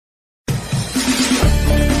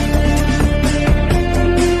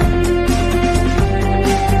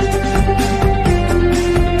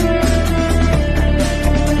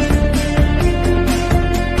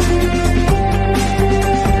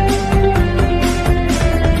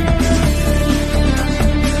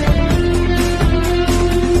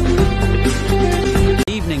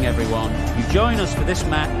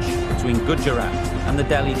Gujarat and the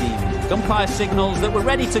Delhi Demons. Umpire signals that we're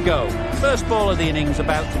ready to go. First ball of the innings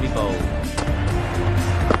about to be bowled.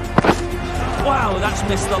 Wow, that's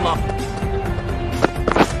missed the lock.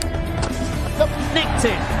 Nicked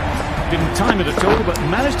it. Didn't time it at all, but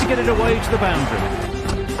managed to get it away to the boundary.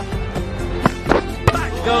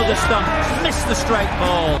 Back go the stumps. Missed the straight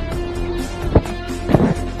ball.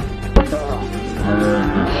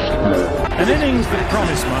 An innings that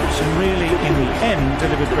promised much and really, in the end,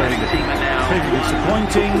 delivered very little. Pretty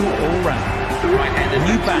disappointing all round.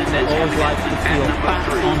 New batsmen always like to feel back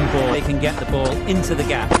on board. They can get the ball into the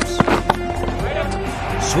gaps.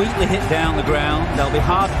 Sweetly hit down the ground. They'll be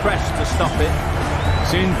hard pressed to stop it.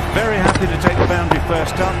 Seemed very happy to take the boundary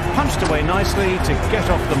first up. Punched away nicely to get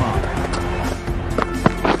off the mark.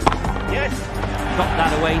 Yes. Got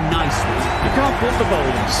that away nicely. You can't put the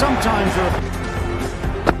bowling. Sometimes you're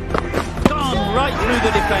right through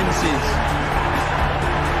the defences.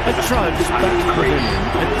 A trudge back to the pavilion.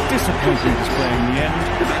 A disappointing display in the end.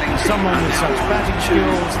 For someone with such batting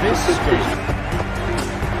skills, this is great.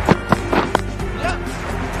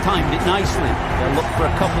 Timed it nicely. They'll look for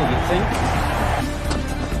a couple, you'd think.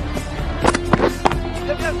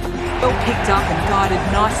 Well picked up and guided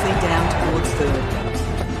nicely down towards third.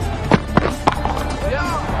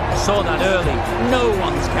 Saw that early. No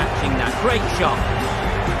one's catching that. Great shot.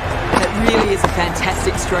 It really is a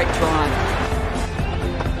fantastic straight drive.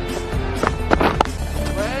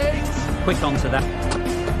 Quick onto that.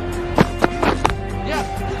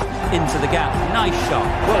 Into the gap. Nice shot.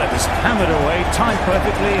 Well, it was hammered away, timed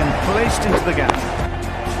perfectly and placed into the gap.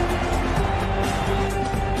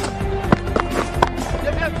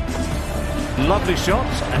 Lovely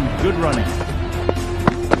shots and good running.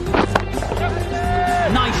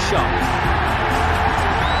 Nice shot.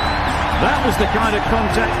 That was the kind of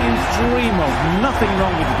contact you dream of. Nothing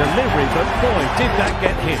wrong with the delivery, but boy, did that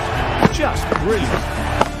get hit. Just brilliant.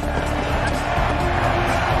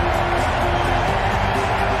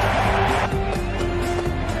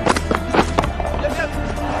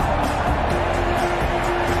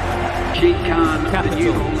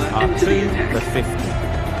 Capital R2, the 50.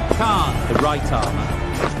 Khan, the right armour.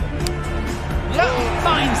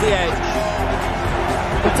 Finds the edge.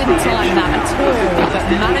 It didn't time that at all, but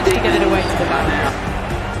managed to get it away to the boundary.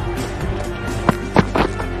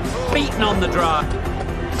 Beaten on the drive.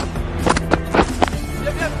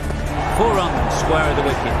 4 runs, square of the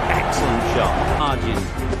wicket. Excellent shot. Margin.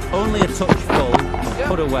 Only a touch full and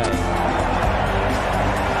put away.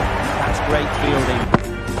 That's great fielding.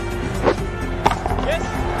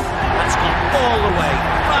 That's gone all the way,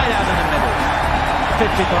 right out of the middle.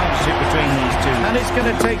 50 partnership between these two, and it's going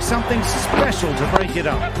to take something special to break it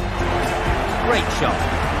up. Great shot,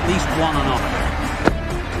 at least one on off.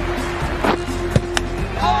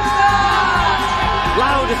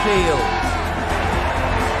 Loud appeal.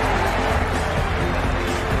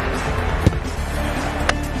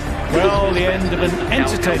 Well, the end of an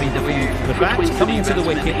entertaining defeat for the bat. Coming to the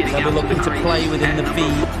wicket, they'll be looking to play within the V.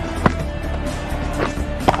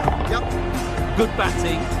 Good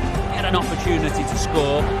batting. Get an opportunity to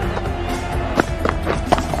score.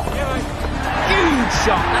 Huge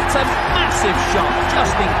shot. That's a massive shot.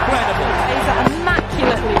 Just incredible. He's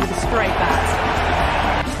immaculately with a straight bat.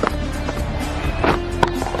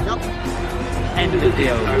 End of the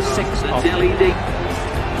over. 6 off. Hit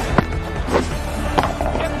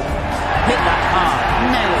that hard.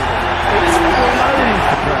 Nailed it.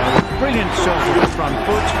 It's brilliant shot with the front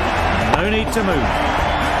foot. No need to move.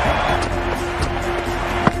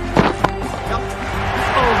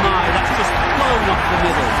 Off the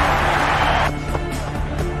middle.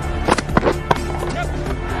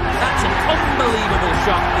 That's an unbelievable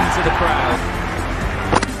shot into the crowd.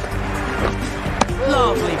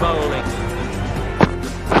 Lovely bowling.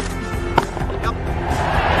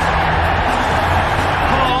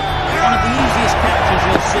 Caught. One of the easiest catches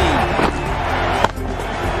you'll see.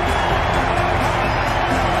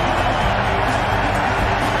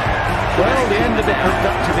 Well, the end of a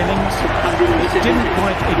productive innings. It didn't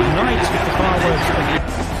quite ignite with the fireworks.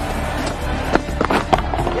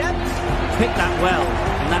 Picked that well,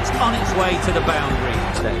 and that's on its way to the boundary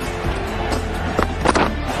today.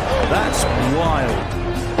 That's wild.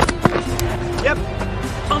 Yep.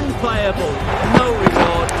 Unplayable. No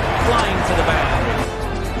reward. Flying to the boundary.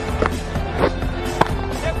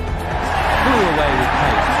 Flew away with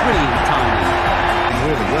pace. Brilliant timing.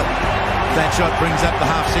 Really well. That shot brings up the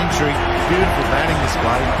half-century. Beautiful batting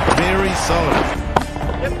display. Very solid.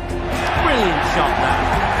 Yep. Brilliant shot, that.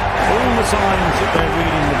 All the signs that they're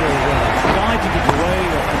reading the ball well. Guided it away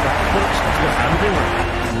off the back foot to the boundary.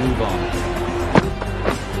 Move on.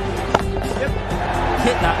 Yep.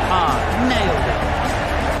 Hit that hard. Nailed it.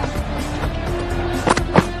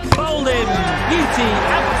 Bowled him. Beauty.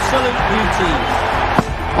 Absolute beauty.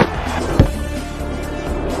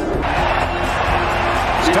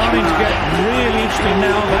 Starting to get really interesting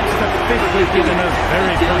now. That's the 5th wicket and a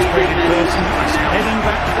very frustrated person is heading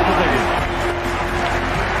back to the pavilion.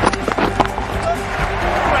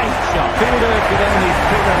 Great shot. Fielder could only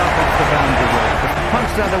pick that up off the boundary road.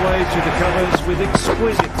 Punched out away through the covers with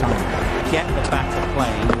exquisite time. Get the batter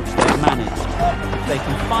playing, which they've managed. If they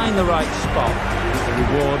can find the right spot, the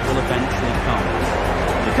reward will eventually come.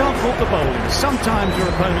 You can't fault the bowling. Sometimes your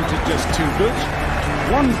opponent is just too good.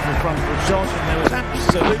 Wonderful front foot shot, and there was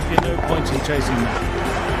absolutely no point in chasing that.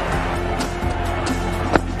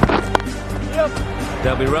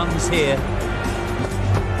 There'll be runs here.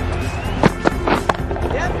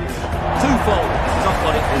 Two-fold, not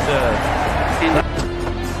what it deserved.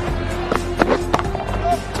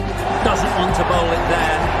 Doesn't want to bowl it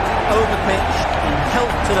there. Overpitched and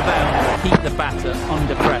helped to the boundary. Keep the batter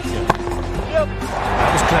under pressure. That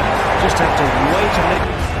was clever. Just had to wait a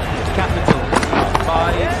little. Capital.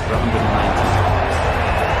 5 for 190.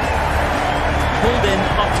 Pulled in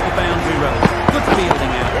off the boundary road. Good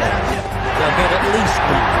fielding out there. They'll get at least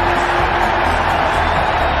one.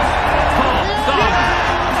 Gone.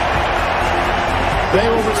 They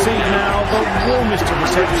will receive now the warmest of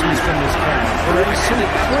receptions from this crowd for a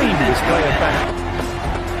supreme display of batting.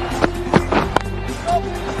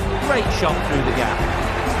 Great shot through the gap.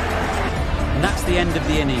 And that's the end of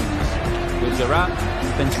the innings. Gujarat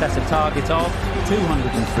has been set a target of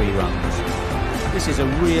 203 runs. This is a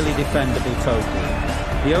really defendable total.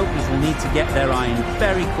 The openers will need to get their iron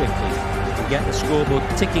very quickly to get the scoreboard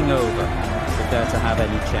ticking over if they're to have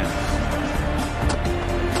any chance.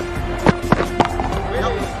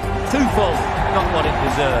 Two-fold, not what it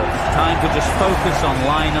deserved. Time to just focus on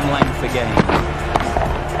line and length again.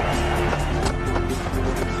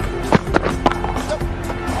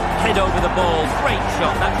 Head over the ball, great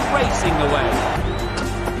shot, that's racing away.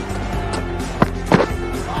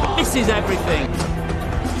 This is everything.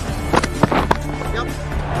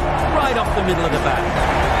 Right off the middle of the bat.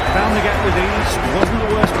 Found the gap with ease. Wasn't the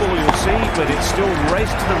worst ball you'll see, but it still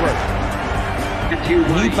raced to the rope.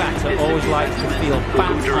 New batter always likes to feel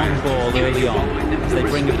back on ball early on, as they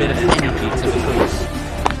bring a bit of energy to the crease.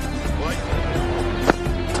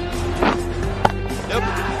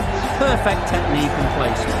 Perfect technique and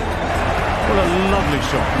placement. What a lovely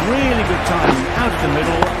shot. Really good timing. Out of the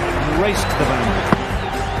middle, raced to the boundary.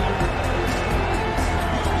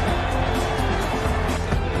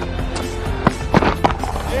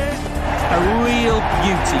 A real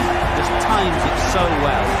beauty. Just times it so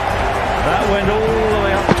well. That went all the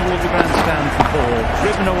way up towards the grandstand for 4.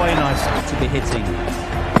 Driven away nicely. To be hitting.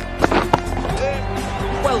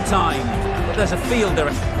 Well timed, but there's a fielder.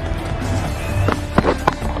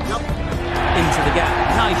 Into the gap.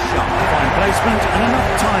 Nice shot. Fine placement and enough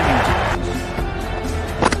timing.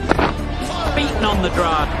 Beaten on the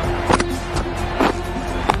drive.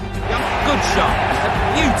 Good shot. A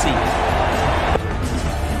beauty.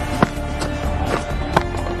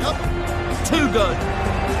 Too good.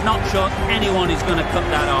 Not sure anyone is going to cut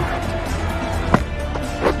that off.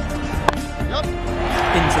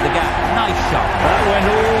 Into the gap. Nice shot. That went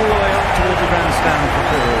all the way up towards the grandstand for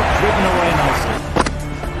 4. Driven away nicely.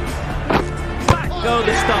 Back go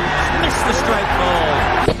the stumps. Missed the straight ball.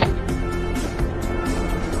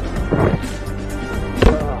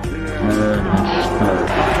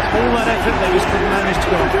 All that effort, they just couldn't manage to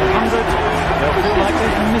go up for 100. They'll feel like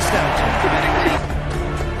they've missed out.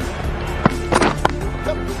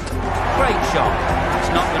 Great shot.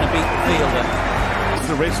 It's not going to beat the fielder. It's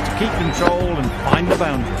the risk to keep control and find the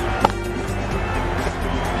boundary.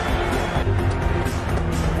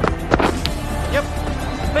 Yep.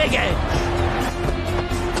 Big edge.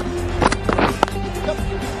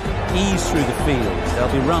 Ease through the field.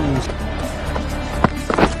 There'll be runs.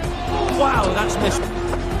 Wow, that's missed.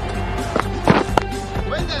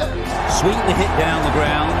 Sweetly hit down the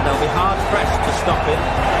ground. They'll be hard pressed to stop it.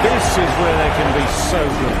 This is where they can be so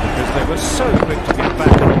good because they were so quick to get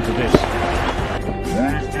back onto this.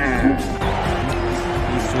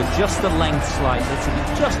 Needs to adjust the length slightly to be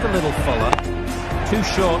just a little fuller. Too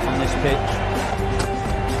short on this pitch.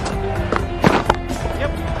 Yep.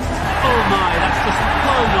 Oh my, that's just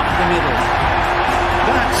blown up the middle.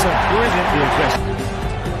 That's a brilliantly aggressive.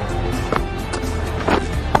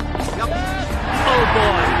 Oh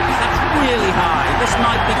boy, that's really high. This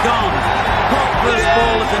might be gone. Caught first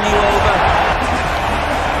ball of the new over.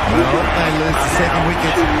 Well, they lose the 2nd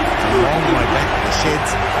wicket. It's a long way back to the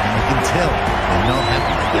sheds, and you can tell they're not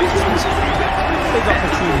happy with that dismissal. Big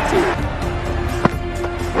opportunity.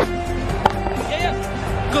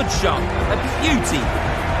 Good shot. A beauty.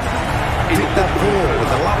 Picked that ball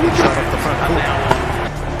with a lovely shot off the front foot.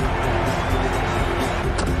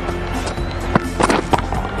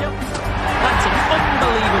 That's an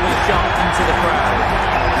unbelievable shot into the crowd.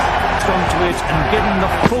 Onto it and given the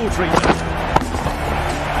full treatment.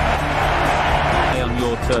 On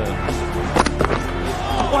your terms.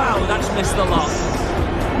 Wow, that's missed the lot.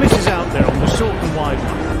 Misses out there on the short and wide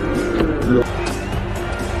one.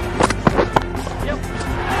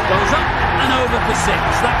 Goes up and over for 6.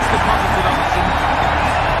 That's the positive option.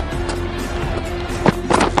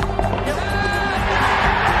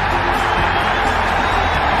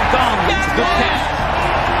 Gone. It's a good catch.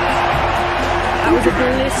 That was a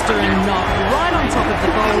blistering knock right on top of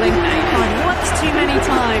the bowling. Tried once too many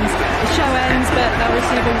times. The show ends, but they'll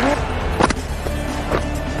receive a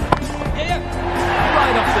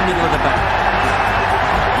Right off the middle of the bat.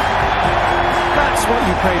 That's what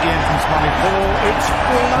you pay the entrance money for. It's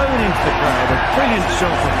flown into the crowd. A brilliant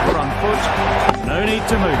shot off the front foot. No need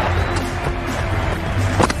to move.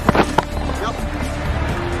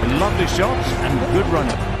 Lovely shots and good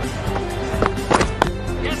running.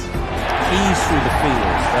 Ease through the field.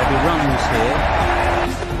 There'll be runs here.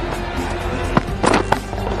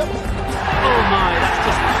 Oh my, that's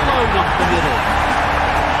just flown off the middle.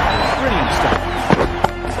 Brilliant stuff.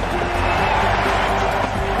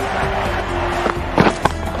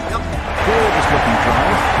 Gorgeous looking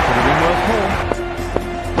drive. Could have been worth more.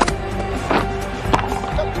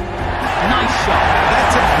 Nice shot.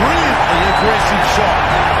 That's a brilliantly aggressive shot.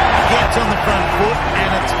 Gets on the front foot and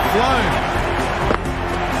it's flown.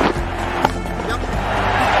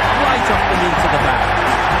 Into the back.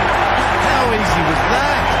 How easy was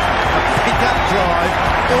that? A pick-up drive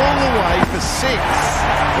all the way for 6.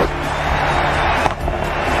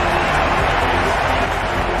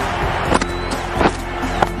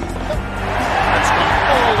 That's gone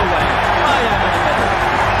all the way, right out of the middle.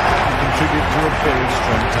 Contribute to a very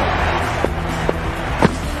strong team.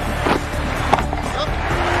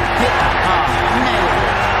 Hit that hard, nailed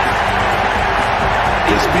it.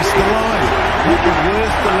 Just missed the line. Not the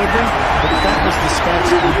worst delivery, but that was the spot.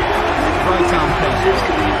 Right arm pace.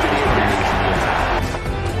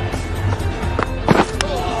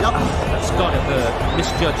 That's got to hurt.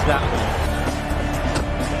 Misjudged that one.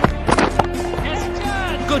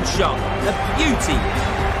 Good shot. A beauty.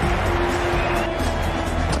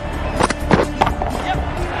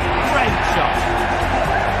 Great shot.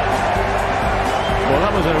 Well,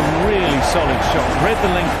 that was a really solid shot. Read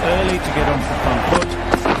the length early to get onto the front foot,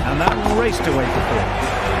 and that raced away for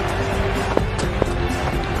 4.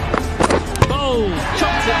 Bold.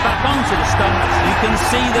 Chops it back onto the stumps. You can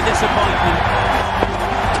see the disappointment.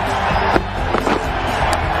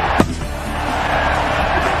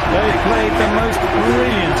 They played the most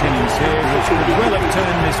brilliant innings here, which could well have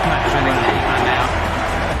turned this match around.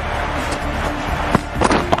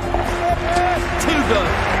 Too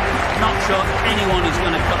good. Not sure anyone is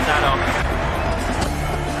going to cut that off.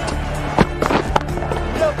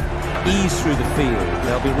 Ease through the field.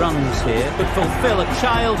 There'll be runs here. Could fulfill a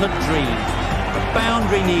childhood dream. A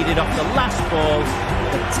boundary needed off the last ball.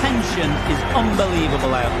 The tension is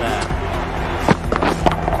unbelievable out there.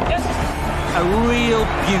 A real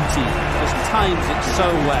beauty. Just times it so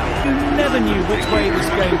well. You never knew which way this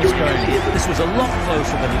game was going. This was a lot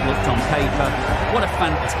closer than it looked on paper. What a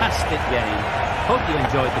fantastic game. Hope you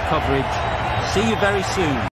enjoyed the coverage. See you very soon.